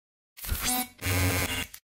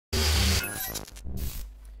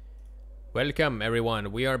Welcome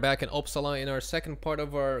everyone, we are back in Uppsala in our second part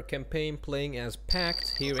of our campaign playing as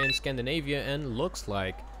Pact here in Scandinavia, and looks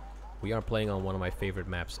like we are playing on one of my favorite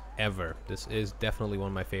maps ever. This is definitely one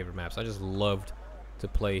of my favorite maps. I just loved to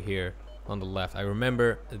play here on the left. I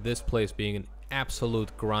remember this place being an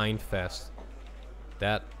absolute grind fest.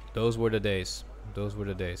 Those were the days. Those were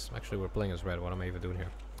the days. Actually, we're playing as red. What am I even doing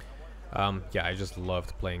here? Yeah, I just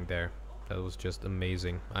loved playing there. That was just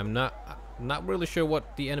amazing. I'm not really sure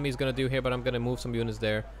what the enemy is gonna do here, but I'm gonna move some units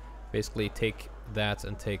there. Basically take that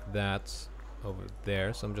and take that over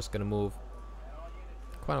there. So I'm just gonna move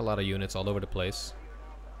quite a lot of units all over the place.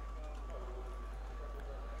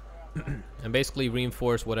 And basically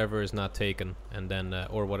reinforce whatever is not taken, and then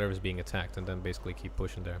or whatever is being attacked, and then basically keep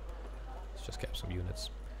pushing there. Let's just cap some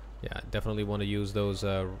units. Yeah, definitely want to use those.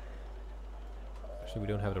 Actually, we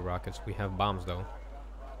don't have the rockets. We have bombs though.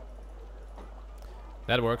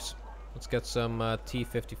 That works. Let's get some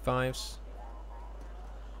T-55s.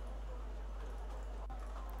 Do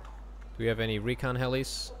we have any recon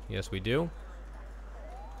helis? Yes, we do.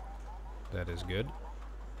 That is good.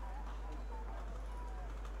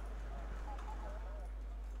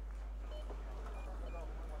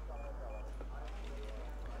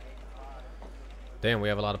 Damn, we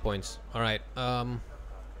have a lot of points. Alright,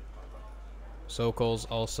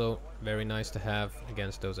 Zhukovs also very nice to have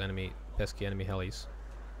against those pesky enemy helis.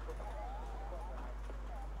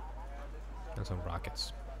 And some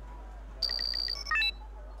rockets.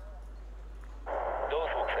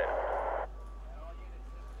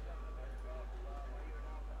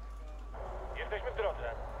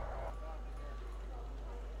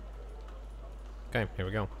 Okay, here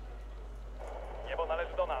we go.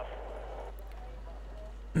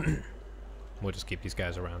 We'll just keep these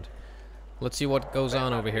guys around. Let's see what goes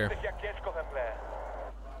on over here.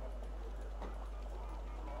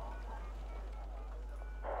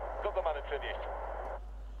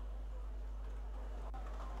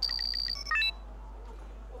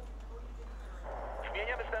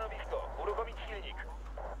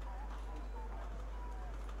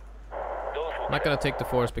 I'm not gonna take the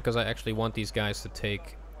forest because I actually want these guys to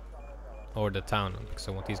take, or the town, because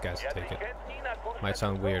I want these guys to take it. Might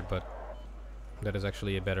sound weird, but that is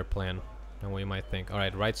actually a better plan than what you might think.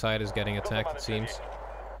 Alright, right side is getting attacked, it seems.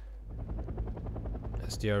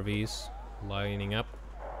 SDRVs lining up.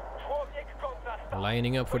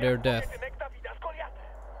 Lining up for their death.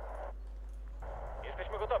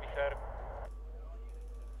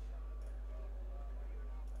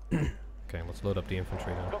 Okay, let's load up the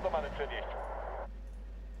infantry then.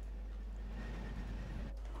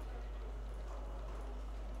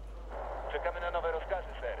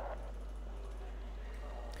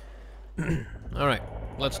 Alright,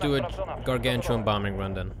 let's do a gargantuan bombing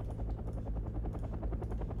run then.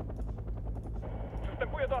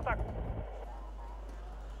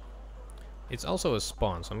 It's also a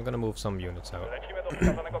spawn, so I'm gonna move some units out.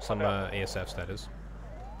 Some ASFs, that is.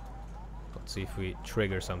 Let's see if we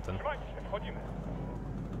trigger something.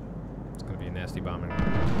 It's gonna be a nasty bombing run.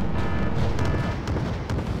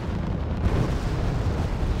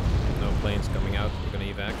 No planes coming out, we're gonna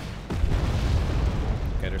evac.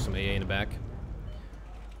 Okay, there's some AA in the back.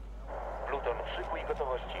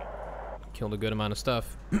 Killed a good amount of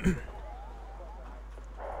stuff.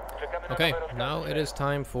 Okay, now it is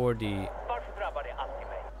time for the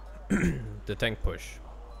the tank push.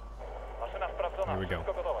 Here we go.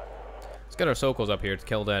 Let's get our Zhukovs up here to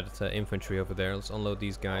kill that infantry over there. Let's unload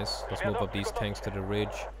these guys. Let's move up these tanks to the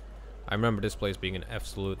ridge. I remember this place being an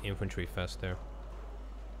absolute infantry fest there.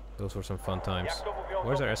 Those were some fun times.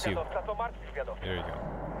 Where's our SU? There you go.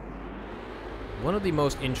 One of the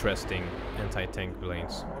most interesting anti-tank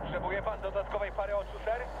planes.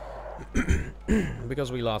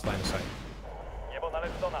 Because we lost line of sight.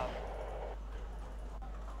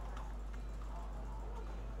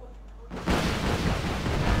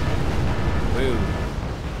 Woo.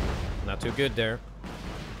 Not too good there.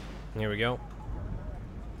 Here we go.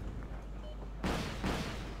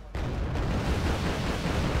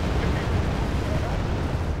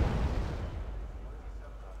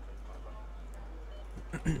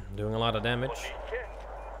 Doing a lot of damage.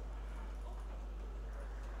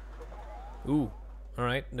 Ooh.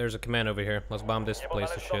 Alright, there's a command over here. Let's bomb this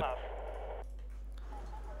place to shit.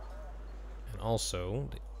 And also,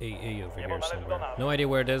 the AA over here somewhere. No idea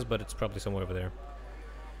where it is, but it's probably somewhere over there.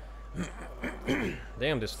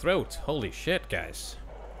 Damn, this throat. Holy shit, guys.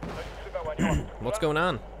 What's going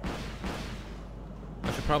on?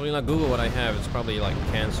 I should probably not Google what I have. It's probably like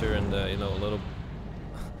cancer and, you know, a little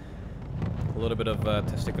bit of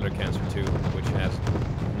testicular cancer too, which has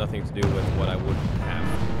nothing to do with what I would have.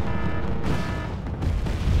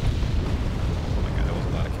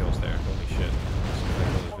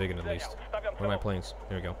 vegan at least. Where are my planes?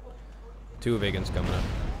 Here we go. 2 vegans coming up.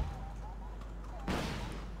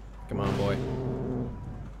 Come on, boy.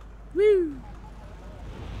 Woo!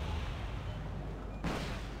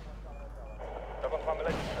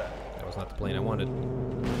 That was not the plane I wanted.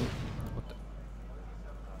 What the?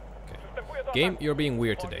 Okay. Game, you're being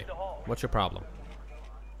weird today. What's your problem?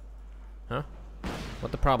 Huh?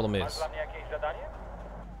 What the problem is?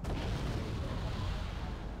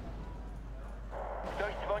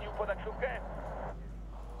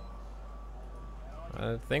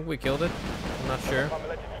 I think we killed it. I'm not sure.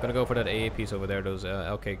 Gonna go for that AA piece over there, those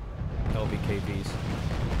LVKVs.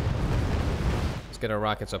 Let's get our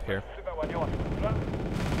rockets up here.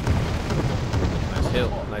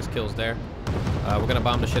 Nice kills there. We're gonna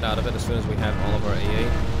bomb the shit out of it as soon as we have all of our AA.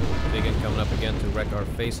 Vegan coming up again to wreck our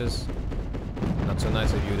faces. Not so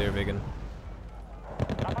nice of you there, Vegan.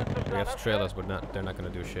 We have trailers, but they're not gonna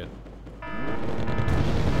do shit.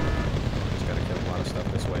 Just gotta kill a lot of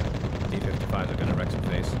stuff this way. D-55s are gonna wreck some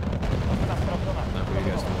face. Not for you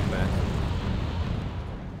guys to move back.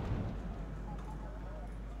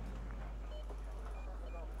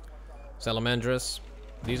 Salamandras.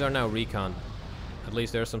 These are now recon. At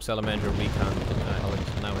least there's some Salamander recon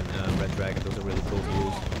now in Red Dragon. Those are really cool to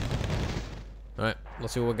use. Alright,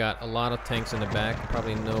 let's see what we got. A lot of tanks in the back.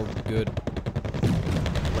 Probably no good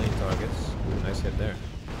plane targets. Nice hit there.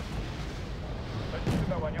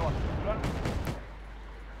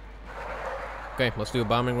 Okay, let's do a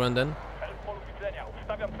bombing run then.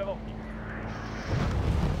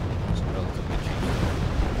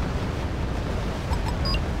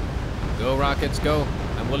 Go rockets, go.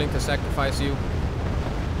 I'm willing to sacrifice you.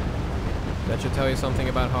 That should tell you something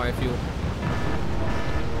about how I feel.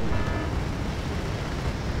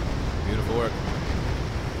 Beautiful work.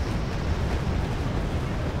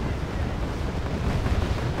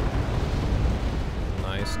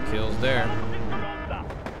 Nice kills there.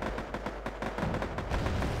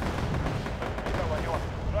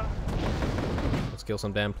 Let's kill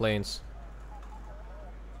some damn planes.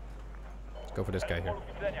 Let's go for this guy here.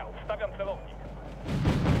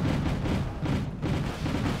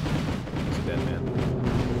 He's a dead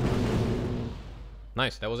man.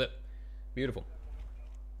 Nice, that was it. Beautiful.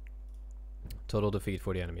 Total defeat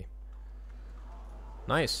for the enemy.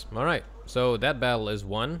 Nice. Alright, so that battle is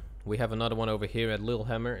won. We have another one over here at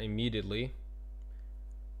Lillehammer immediately.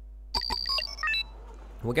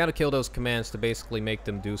 We gotta kill those commands to basically make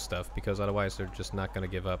them do stuff, because otherwise they're just not gonna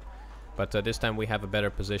give up. But this time we have a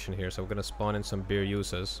better position here, so we're gonna spawn in some beer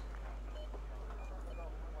users.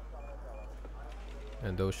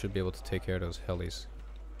 And those should be able to take care of those helis.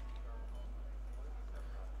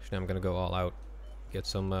 Actually, I'm gonna go all out. Get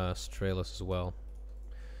some Stralis as well.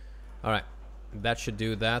 Alright, that should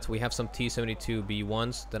do that. We have some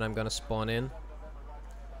T-72B1s that I'm gonna spawn in.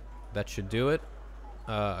 That should do it.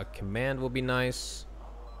 A command will be nice.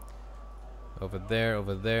 Over there,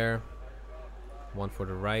 over there. One for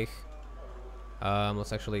the Reich.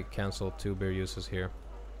 Let's actually cancel 2 beer uses here.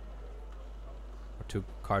 Or 2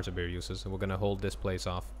 cards of beer uses. And we're gonna hold this place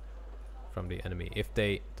off from the enemy if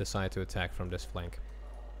they decide to attack from this flank.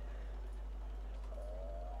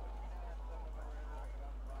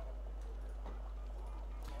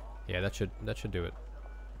 Yeah, that should do it.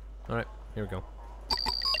 Alright, here we go.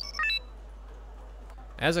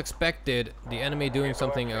 As expected, the enemy doing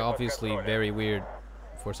something obviously very weird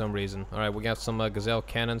for some reason. Alright, we got some Gazelle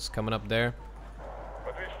cannons coming up there.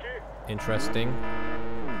 Interesting.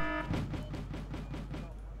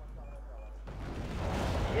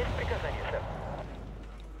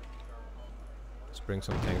 Let's bring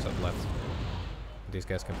some tanks up left. These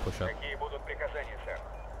guys can push up.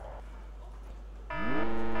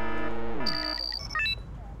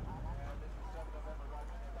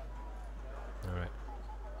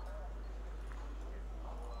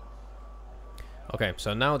 Okay,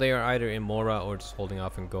 so now they are either in Mora or just holding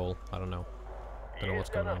off in goal. I don't know. Don't know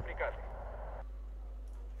what's going on.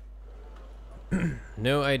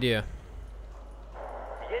 No idea.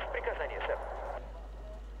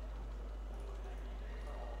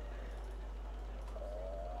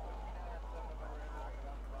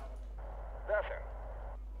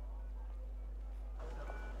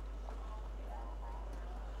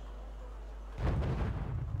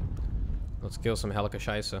 Let's kill some Helika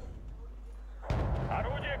Scheisse.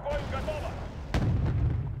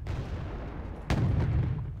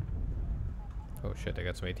 Oh shit, I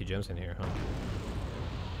got some AT gems in here, huh?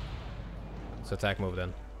 Let's attack move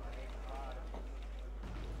then.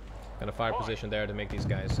 Got a fire position there to make these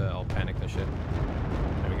guys all panicked and shit.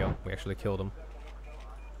 There we go, we actually killed them.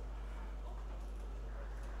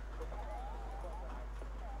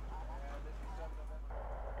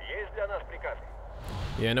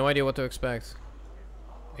 Yeah, no idea what to expect.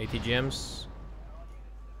 ATGMs.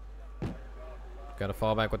 Gotta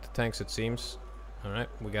fall back with the tanks, it seems. Alright,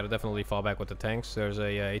 we gotta definitely fall back with the tanks. There's a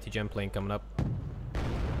ATGM plane coming up.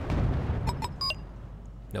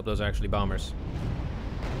 Nope, those are actually bombers.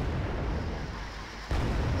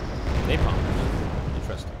 Napalm.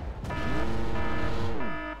 Interesting.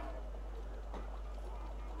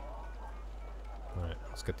 Alright,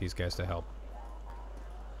 let's get these guys to help.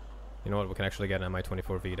 You know what, we can actually get an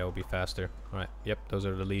Mi-24V, that would be faster. Alright, yep, those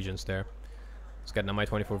are the legions there. Let's get an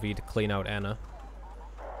Mi-24V to clean out Anna.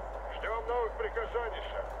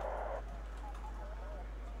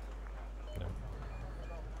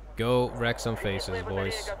 Go wreck some faces,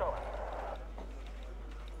 boys.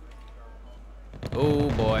 Oh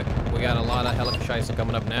boy, we got a lot of helicopters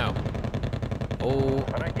coming up now.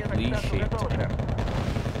 Holy shit.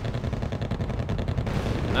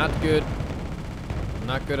 Not good.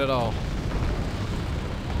 Not good at all.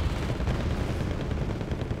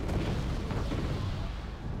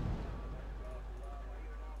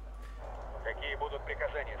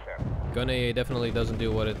 Gunny definitely doesn't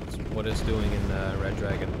do what it's doing in Red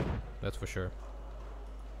Dragon. That's for sure.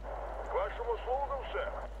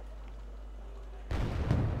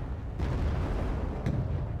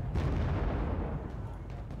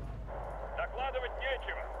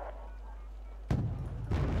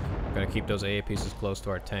 Gotta keep those AA pieces close to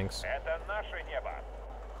our tanks.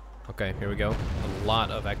 Okay, here we go. A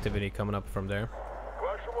lot of activity coming up from there.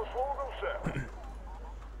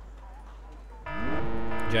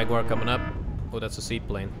 Jaguar coming up. Oh, that's a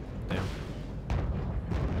seaplane. Damn.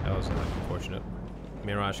 That was unfortunate.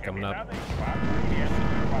 Mirage coming up.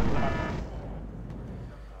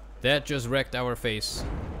 That just wrecked our face.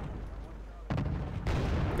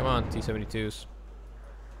 Come on, T-72s.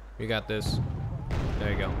 You got this.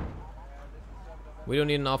 There you go. We don't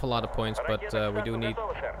need an awful lot of points, but we do need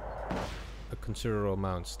a considerable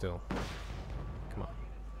amount still. Come on.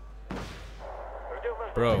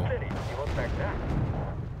 Bro.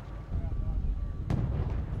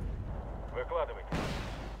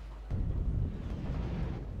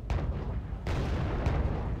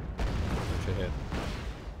 Should hit.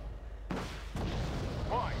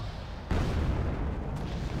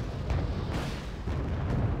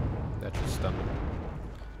 That should stun him.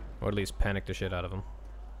 Or at least panic the shit out of him.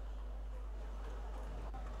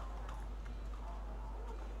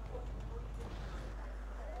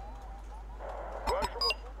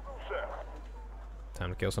 Time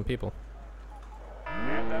to kill some people.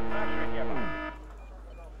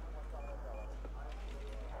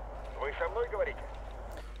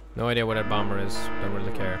 No idea what that bomber is. Don't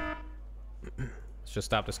really care. Let's just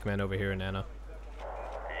stop this command over here in Anna.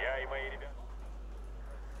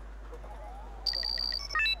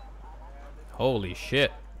 Holy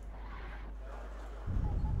shit.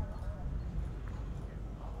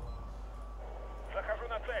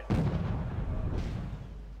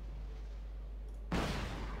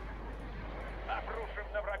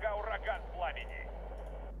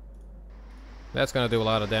 That's gonna do a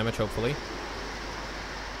lot of damage, hopefully.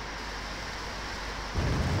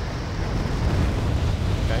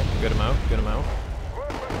 Okay, good amount, good amount.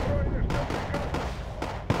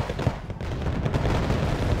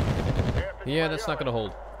 Yeah, that's not gonna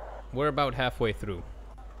hold. We're about halfway through.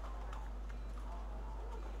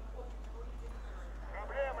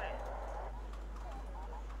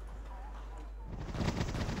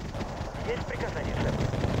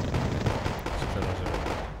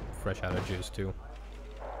 Fresh out of juice too.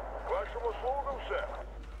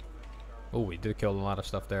 Oh, we did kill a lot of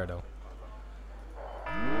stuff there though.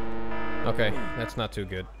 Okay, that's not too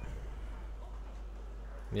good.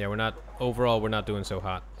 Yeah, overall we're not doing so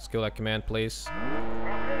hot. Skill at command, please.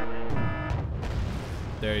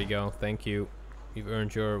 There you go, thank you. You've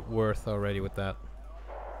earned your worth already with that.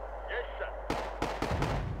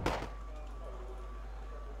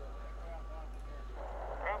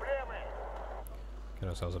 Get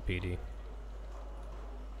ourselves a PD.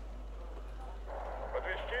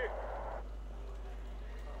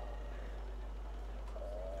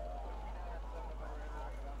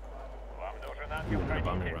 You were a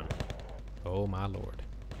bombing run. Oh my lord.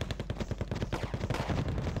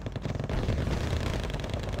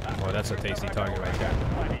 Oh, that's a tasty target right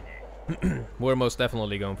there. We're most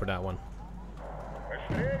definitely going for that one.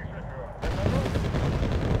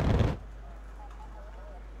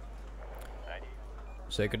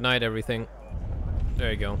 Say goodnight, everything.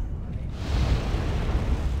 There you go.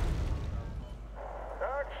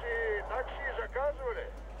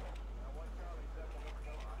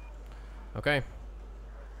 Okay.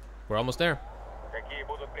 We're almost there.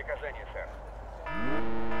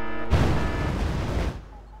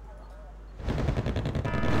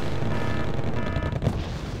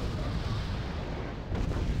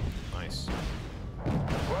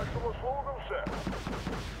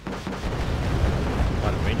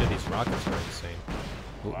 rockets are insane.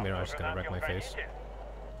 Ooh, Mirage is gonna wreck my face.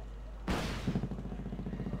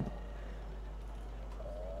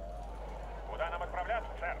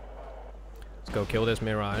 Let's go kill this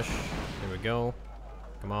Mirage. Here we go.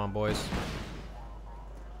 Come on, boys.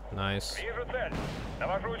 Nice.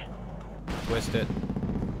 Twist it.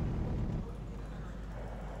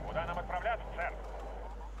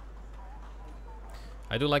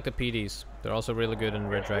 I do like the PDs. They're also really good in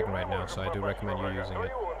Red Dragon right now, so I do recommend you using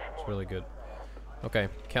it. It's really good. Okay,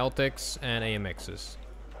 Celtics and AMXs.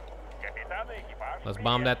 Let's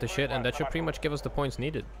bomb that to shit, and that should pretty much give us the points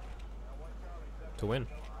needed to win.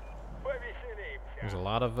 There's a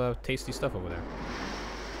lot of tasty stuff over there.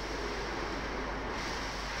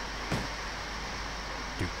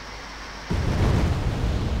 Dude.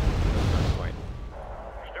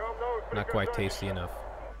 Not quite tasty enough.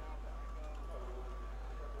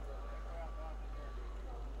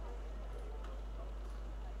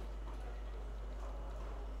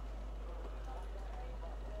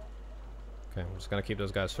 Okay, I'm just gonna keep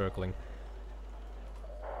those guys circling.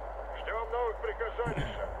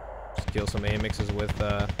 Just kill some AMXs with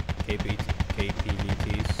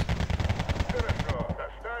KPVTs.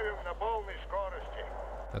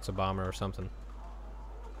 That's a bomber or something.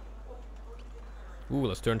 Ooh,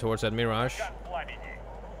 let's turn towards that Mirage.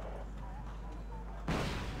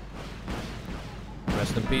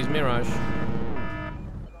 Rest in peace, Mirage.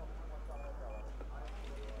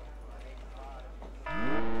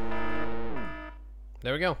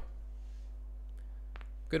 There we go.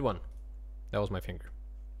 Good one. That was my finger.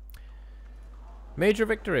 Major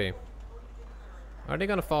victory. Are they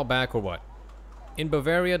gonna fall back or what? In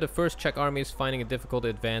Bavaria, the 1st Czech army is finding it difficult to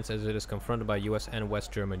advance as it is confronted by US and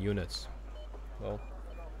West German units. Well,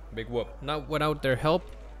 big whoop. Now, without their help,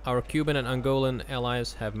 our Cuban and Angolan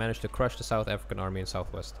allies have managed to crush the South African army in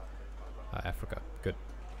Southwest Africa. Good.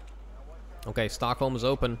 Okay, Stockholm is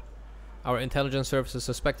open. Our intelligence services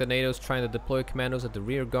suspect that NATO is trying to deploy commandos at the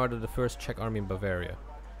rear guard of the 1st Czech army in Bavaria.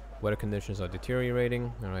 Weather conditions are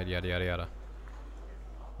deteriorating. Alright, yada yada yada.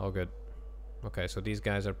 All good. Okay, so these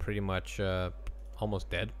guys are pretty much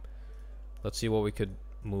almost dead. Let's see what we could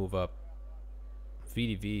move up.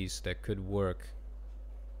 VDVs that could work.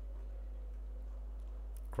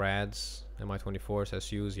 Grads, Mi-24s,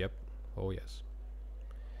 SUs, yep. Oh yes.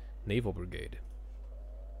 Naval Brigade.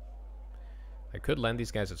 I could land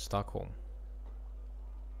these guys at Stockholm.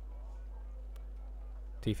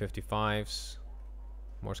 T-55s.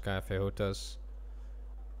 Morskaya Fehotas.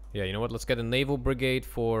 Yeah, you know what? Let's get a Naval Brigade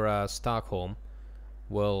for Stockholm.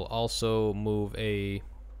 We'll also move a...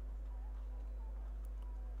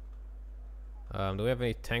 do we have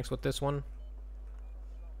any tanks with this one?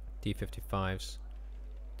 T-55s.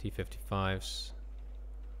 T-55s.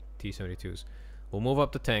 T-72s. We'll move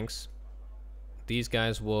up the tanks. These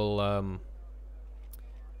guys will...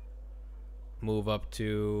 move up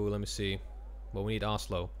to, let me see, well, we need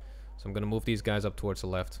Oslo, so I'm gonna move these guys up towards the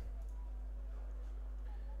left.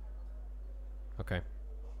 Okay,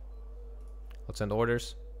 let's send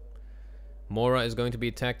orders. Mora is going to be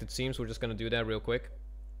attacked, it seems. We're just gonna do that real quick.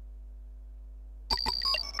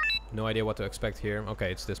 No idea what to expect here.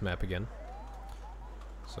 Okay, it's this map again,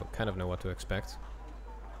 so kind of know what to expect.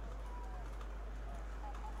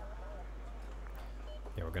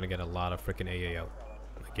 Yeah, we're gonna get a lot of freaking AA out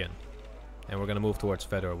again. And we're gonna move towards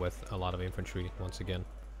Fedor with a lot of infantry once again.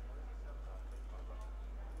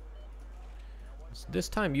 Let's this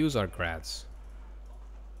time use our grads.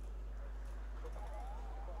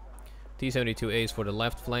 T-72As for the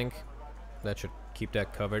left flank. That should keep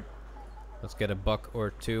that covered. Let's get a buck or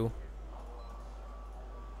two.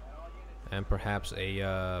 And perhaps a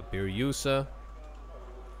Biryusa.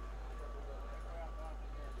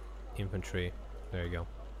 Infantry. There you go.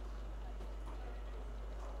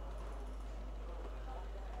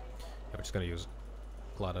 We're just gonna use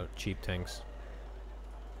a lot of cheap tanks.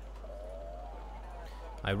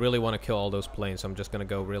 I really want to kill all those planes, so I'm just gonna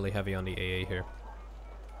go really heavy on the AA here.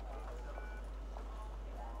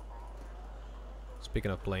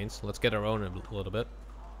 Speaking of planes, let's get our own a little bit.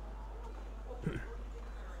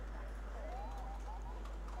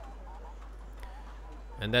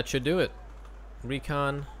 And that should do it.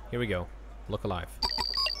 Recon, here we go. Look alive.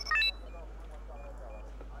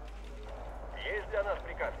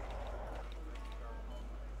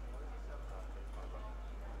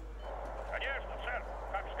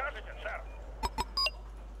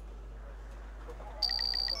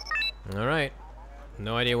 All right.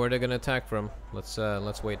 No idea where they're gonna attack from. Let's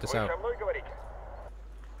wait this out.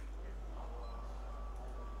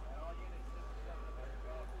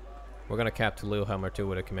 We're gonna cap to Lillehammer too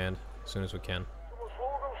with a command as soon as we can.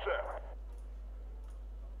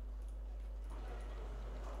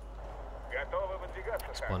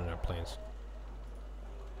 one in our planes.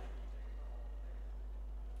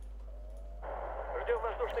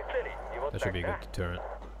 That should be a good deterrent.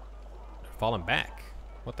 They're falling back.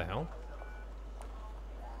 What the hell?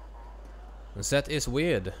 That is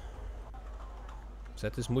weird.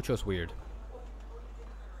 That is muchos weird.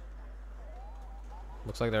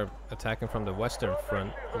 Looks like they're attacking from the western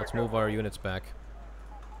front. Let's move our units back.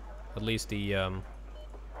 At least the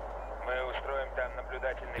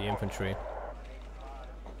infantry.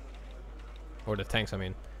 Or the tanks, I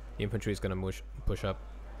mean. The infantry is gonna push up.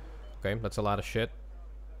 Okay, that's a lot of shit.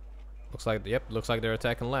 Looks like, yep, looks like they're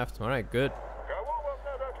attacking left. Alright, good.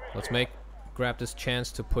 Let's grab this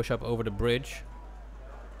chance to push up over the bridge.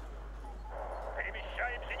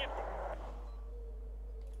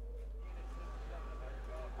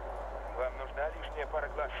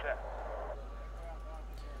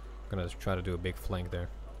 Gonna try to do a big flank there.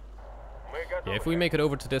 Yeah, if we make it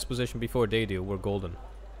over to this position before they do, we're golden.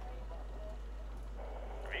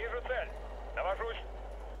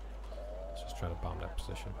 Let's just try to bomb that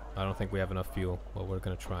position. I don't think we have enough fuel, but we're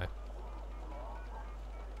gonna try.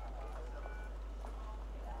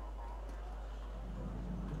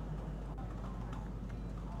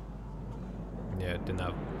 Yeah,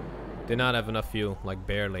 did not have enough fuel, like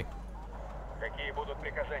barely.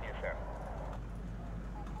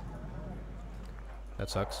 That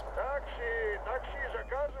sucks.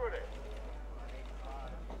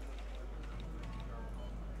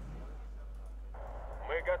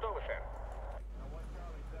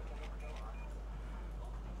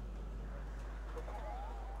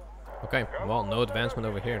 Okay, well, no advancement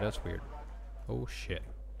over here. That's weird. Oh shit.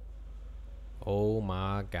 Oh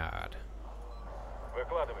my god.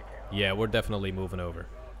 Yeah, we're definitely moving over.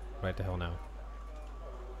 Right the hell now.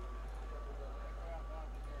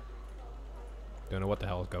 Don't know what the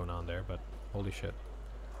hell is going on there, but holy shit.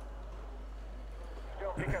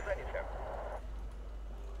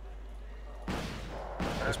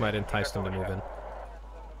 This might entice them to move in.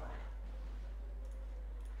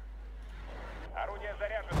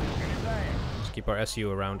 Just keep our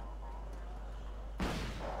SU around.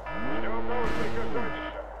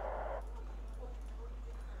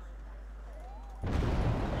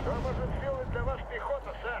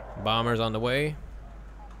 Bombers on the way.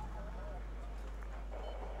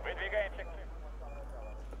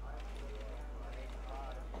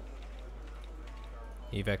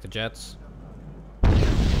 Evac the jets.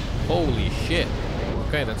 Holy shit.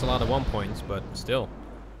 Okay, that's a lot of 1 points, but still.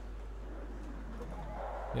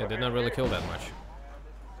 Yeah, did not really kill that much.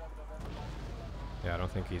 Yeah, I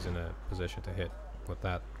don't think he's in a position to hit with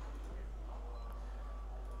that.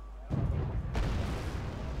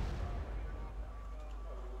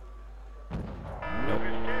 Nope.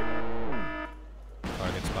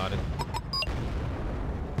 Target spotted.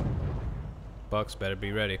 Bucks better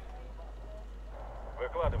be ready.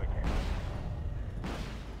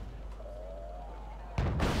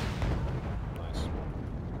 Nice.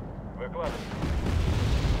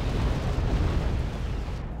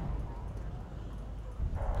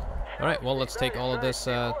 Alright, well, let's take all of this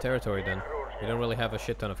territory then. We don't really have a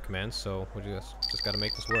shit ton of commands, so we just gotta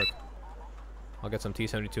make this work. I'll get some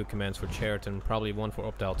T-72 commands for Cheriton, probably one for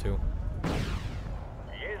Opdal too.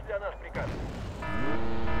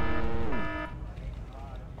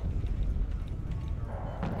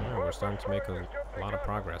 We're starting to make a lot of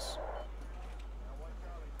progress.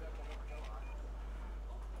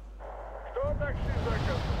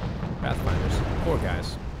 Pathfinders, poor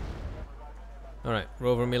guys. Alright,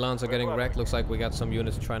 Rover Milans are getting wrecked. Looks like we got some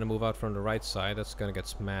units trying to move out from the right side. That's gonna get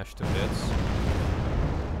smashed to bits.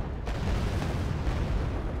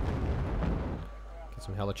 Get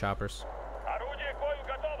some helichoppers.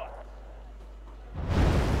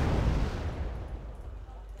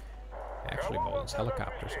 Actually, well, it's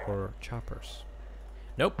helicopters or choppers.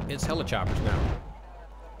 Nope, it's helichoppers now.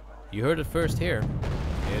 You heard it first here.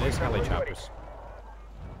 It is helichoppers.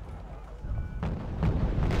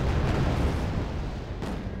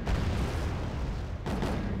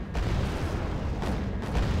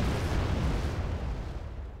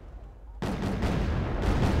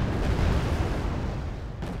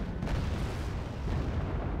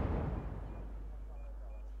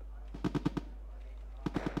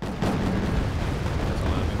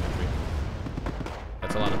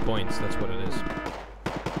 Points, that's what it is.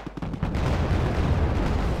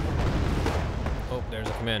 Oh, there's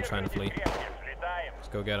a command trying to flee. Let's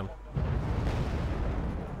go get him.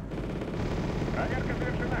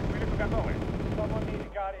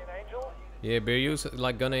 Yeah, Beryus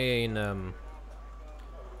like Gun A in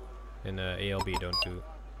ALB don't do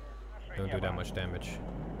that much damage.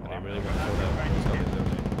 But they really want to kill that.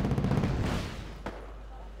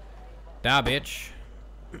 Da, bitch.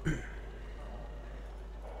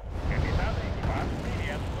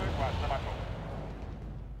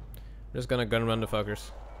 Just gonna gun run the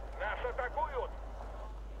fuckers.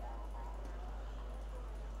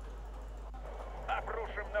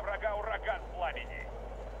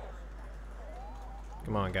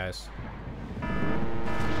 Come on, guys.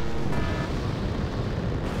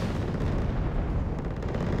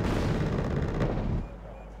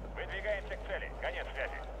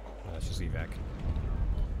 Let's just evac.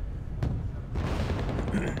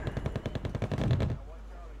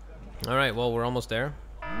 Alright, well, we're almost there.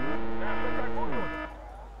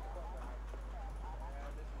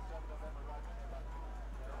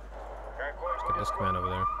 Let's get this command over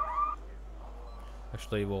there.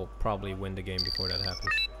 Actually, we'll probably win the game before that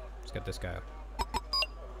happens. Let's get this guy up.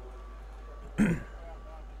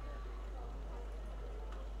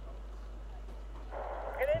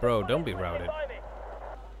 Bro, don't be routed.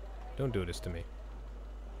 Don't do this to me.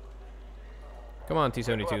 Come on,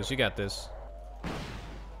 T-72s, you got this.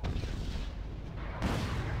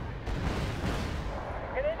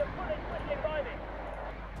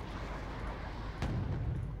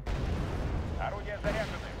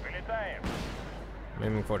 I'm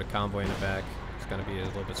aiming for the convoy in the back. It's gonna be a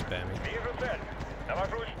little bit spammy.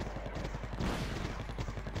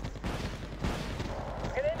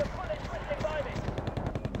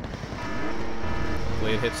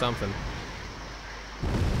 Hopefully it hit something.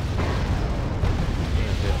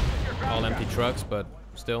 Hit all empty trucks, but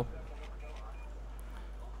still.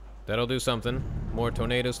 That'll do something. More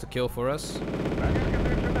tornadoes to kill for us.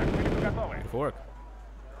 Good work.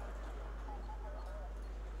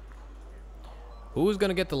 Who's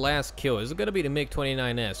gonna get the last kill? Is it gonna be the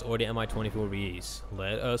MiG-29S or the Mi-24Vs?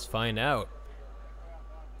 Let us find out.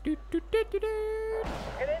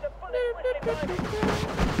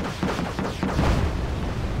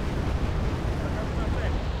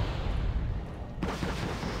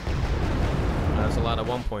 That's a lot of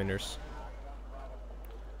one-pointers.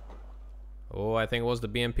 Oh, I think it was the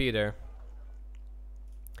BMP there.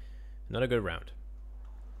 Not a good round.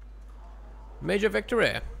 Major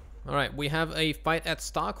victory. Alright, we have a fight at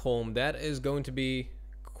Stockholm. That is going to be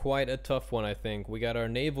quite a tough one, I think. We got our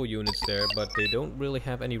naval units there, but they don't really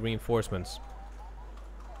have any reinforcements.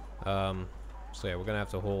 So yeah, we're gonna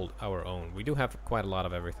have to hold our own. We do have quite a lot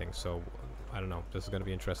of everything, so I don't know. This is gonna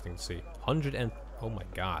be interesting to see. 100 and... oh my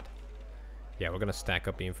god. Yeah, we're gonna stack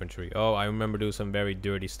up the infantry. Oh, I remember doing some very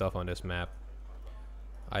dirty stuff on this map.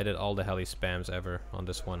 I did all the heli spams ever on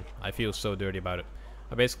this one. I feel so dirty about it.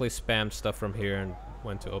 I basically spammed stuff from here and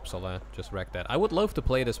went to Uppsala, just wrecked that. I would love to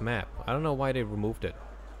play this map. I don't know why they removed it.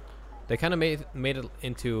 They kind of made it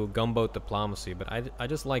into gunboat diplomacy, but I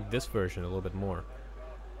just like this version a little bit more.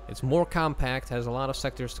 It's more compact, has a lot of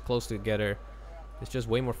sectors close together. It's just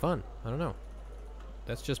way more fun. I don't know.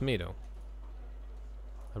 That's just me though.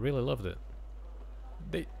 I really loved it.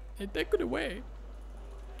 They took it away.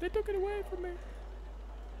 They took it away from me.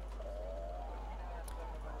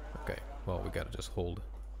 Okay, well, we gotta just hold.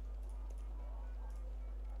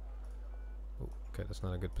 Ooh, okay, that's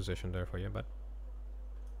not a good position there for you, but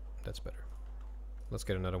that's better. Let's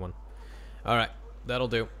get another one. Alright, that'll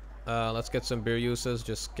do. Let's get some beer uses.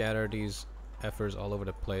 Just scatter these effers all over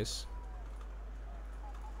the place.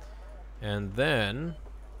 And then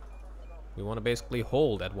we want to basically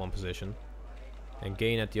hold at one position and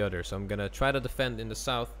gain at the other. So I'm gonna try to defend in the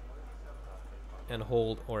south and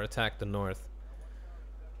hold or attack the north.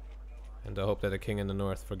 And I hope that the king in the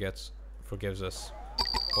north forgives us.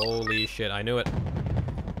 Holy shit, I knew it.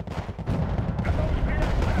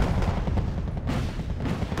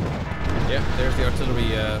 Yeah, there's the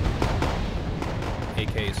artillery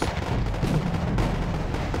AKs.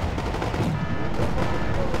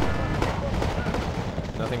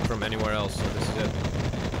 Nothing from anywhere else, so this is it.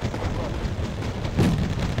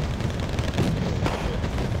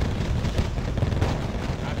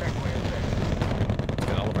 Let's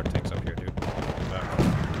get all of our tanks up here, dude. Let's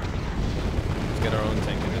get our own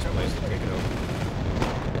tank in this place to take it over.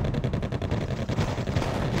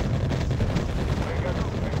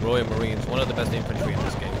 Royal Marines, one of the best infantry in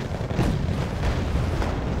this game.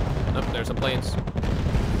 Oh, there's some planes.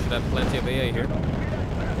 Should have plenty of AA here.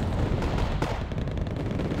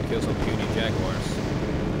 Kill some puny Jaguars.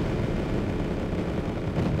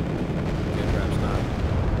 Okay, perhaps not.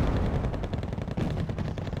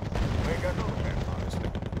 Obviously.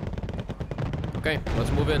 Okay,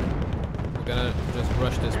 let's move in. We're gonna just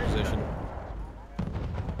rush this position.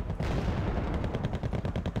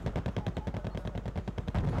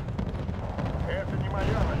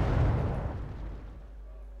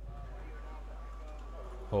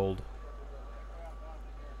 Hold.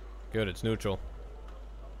 Good, it's neutral.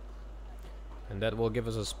 And that will give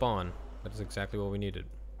us a spawn. That is exactly what we needed.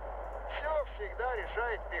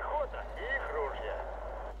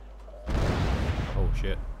 Oh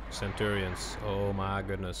shit. Centurions. Oh my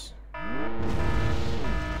goodness.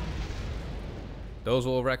 Those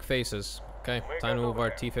will wreck faces. Okay, time to move our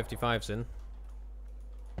T-55s in.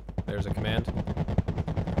 There's a command.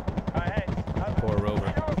 Poor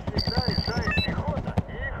rover.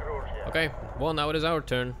 Okay, well now it is our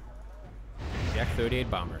turn. Yak 38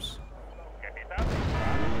 bombers.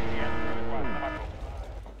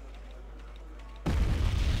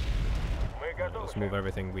 Let's move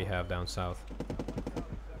everything we have down south.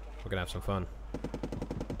 We're gonna have some fun.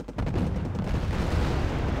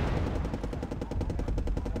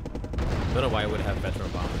 Don't know why I would have veteran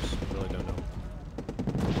bombers. Really don't know.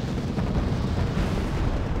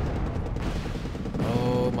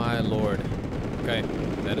 Oh my lord. Okay,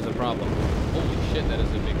 that is a problem. Holy shit, that is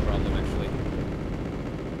a big problem actually.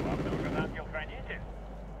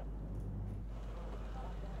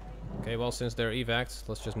 Okay, well since they're evacs,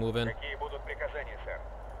 let's just move in.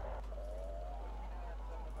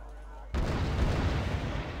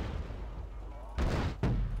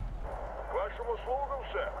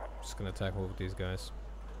 Just gonna attack with these guys.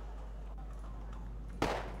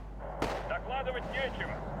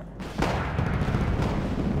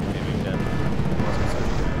 Maybe dead.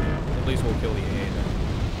 At least we'll kill the AA then.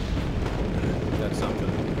 That's something.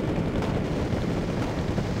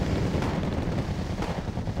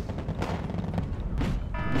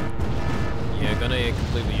 Yeah, gun AA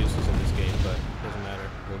completely useless in this game, but doesn't matter.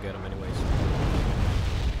 We'll get them anyways.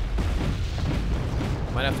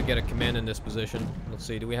 Might have to get a command in this position. Let's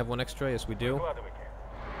see, do we have one extra? Yes, we do.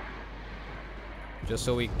 Just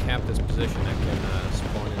so we cap this position, I can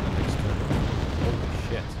spawn in the next turn. Holy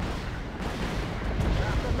shit.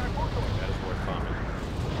 That is worth bombing.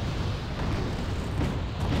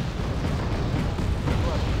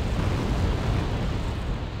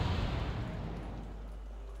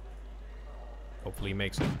 Hopefully he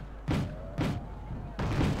makes it.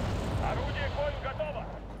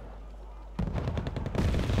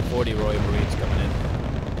 40 Royal Marines coming in.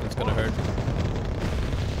 That's gonna hurt.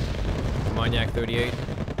 Come on, Yak 38.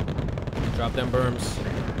 Drop them berms.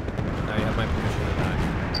 Now you have my permission to die.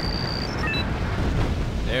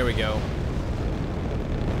 There we go.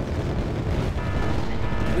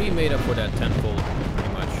 We made up for that tenfold,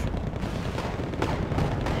 pretty much.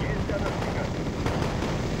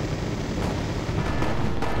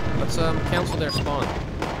 Let's cancel their spawn.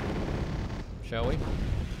 Shall we?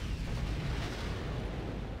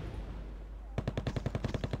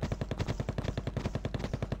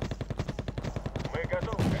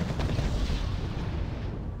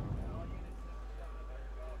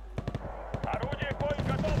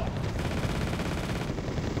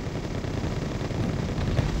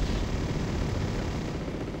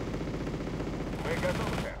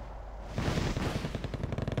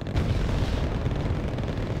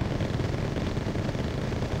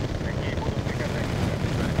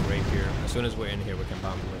 As soon as we're in here, we can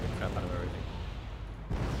bomb the living crap out of everything.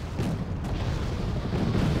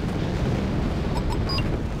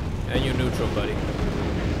 And you're neutral, buddy.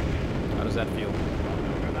 How does that feel?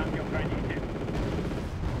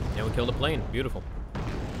 Yeah, we killed a plane. Beautiful.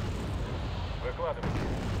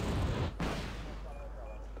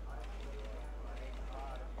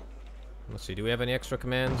 Let's see, do we have any extra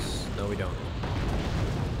commands? No, we don't.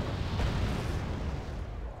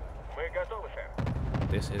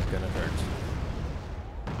 This is gonna hurt.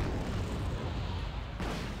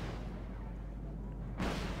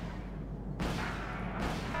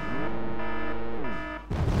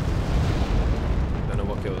 Don't know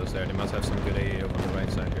what killed us there. They must have some good AA over on the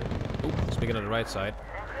right side here. Ooh, speaking of the right side.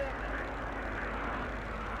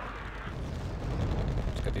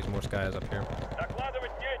 Let's get these more skies up here.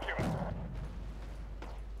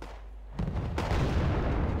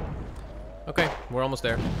 Okay, we're almost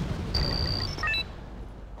there.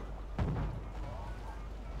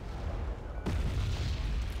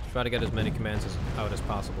 Try to get as many commands out as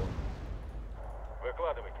possible.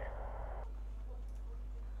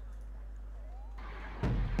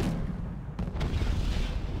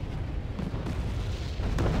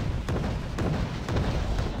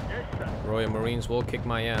 Royal Marines will kick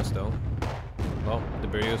my ass though. Well, the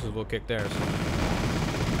Beriosos will kick theirs.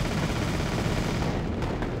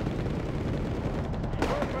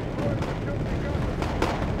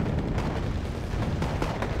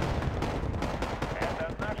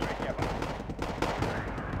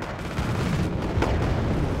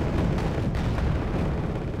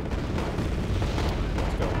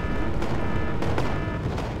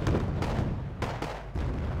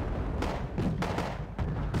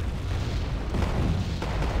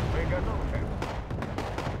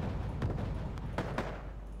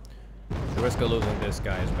 The risk of losing this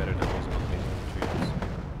guy is better than losing all these infantry.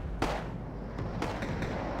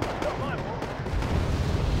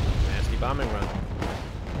 Nasty bombing run.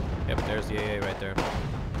 Yep, there's the AA right there.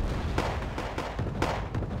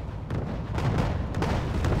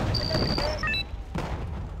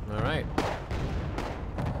 Alright.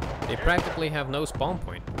 They practically have no spawn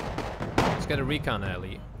point. Let's get a recon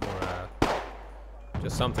alley, or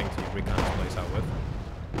just something to recon this place out with.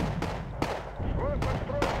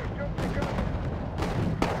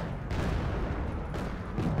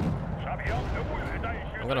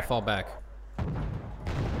 I'm gonna fall back. I'm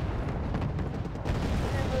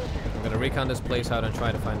gonna recon this place out and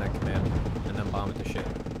try to find that command, and then bomb it to shit.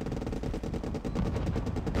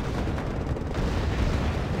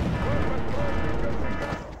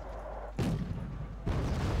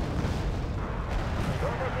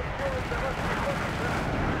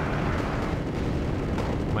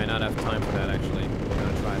 Might not have time for that actually. We're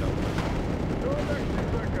gonna try though.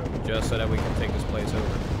 Just so that we can take this place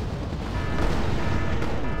over.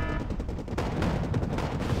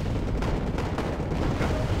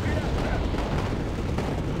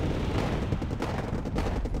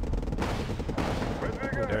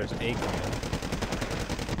 There's a command.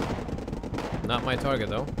 Not my target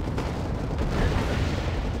though.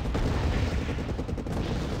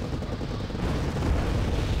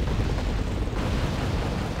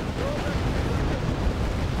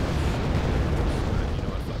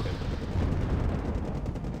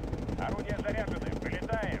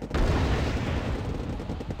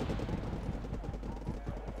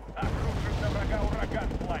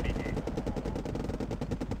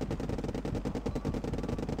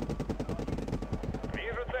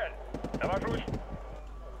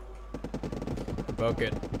 Fuck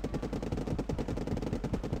it.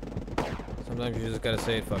 Sometimes you just gotta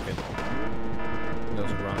say it, fuck it.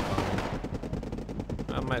 Those are wrong bombing.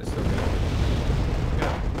 I might still get it.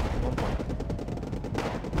 Yeah, 1 point.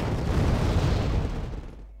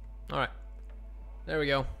 Alright. There we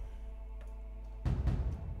go.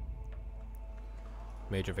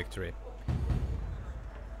 Major victory.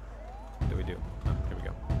 What do we do? Oh, here we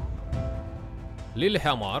go.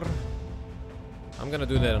 Lillehammer. I'm gonna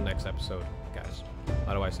do that on next episode, guys.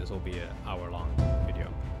 Otherwise, this will be an hour-long video.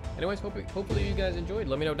 Anyways, hopefully you guys enjoyed.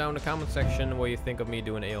 Let me know down in the comment section what you think of me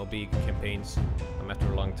doing ALB campaigns. I'm after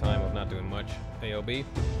a long time of not doing much ALB.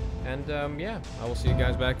 And yeah, I will see you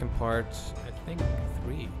guys back in part, I think,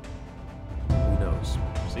 3. Who knows?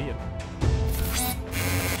 See ya.